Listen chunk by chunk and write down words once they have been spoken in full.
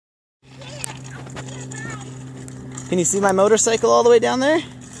Can you see my motorcycle all the way down there?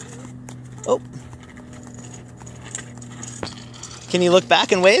 Oh. Can you look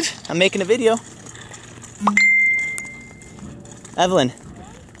back and wave? I'm making a video. Evelyn,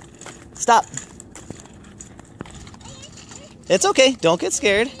 stop. It's okay, don't get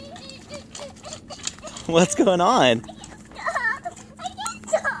scared. What's going on?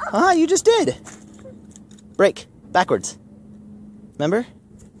 Ah, you just did. Brake, backwards. Remember?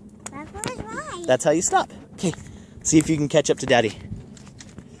 Backwards, why? That's how you stop. Okay, see if you can catch up to Daddy.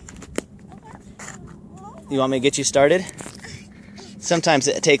 You want me to get you started? Sometimes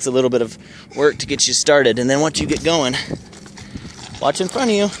it takes a little bit of work to get you started, and then once you get going, watch in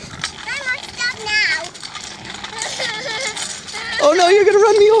front of you. I'm on stop now. Oh no, you're gonna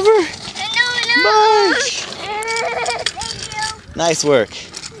run me over. No. March. Thank you. Nice work.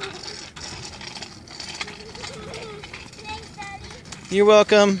 Thanks, Daddy. You're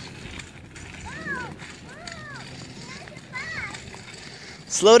welcome.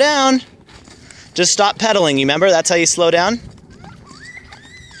 Slow down. Just stop pedaling, you remember? That's how you slow down.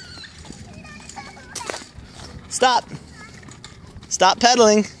 Stop. Stop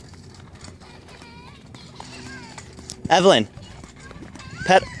pedaling. Evelyn.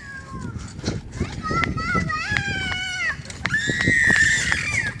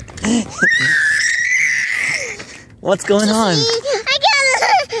 What's going on?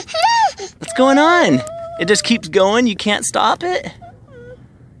 What's going on? It just keeps going? You can't stop it?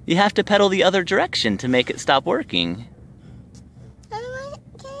 You have to pedal the other direction to make it stop working. Can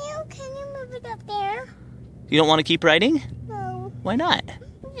you move it up there? You don't want to keep riding? No. Why not?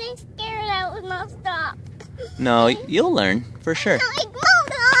 I'm scared I will not stop. No, you'll learn, for sure. I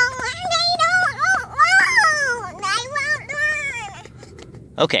won't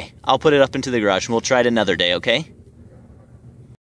learn. Okay, I'll put it up into the garage and we'll try it another day, okay?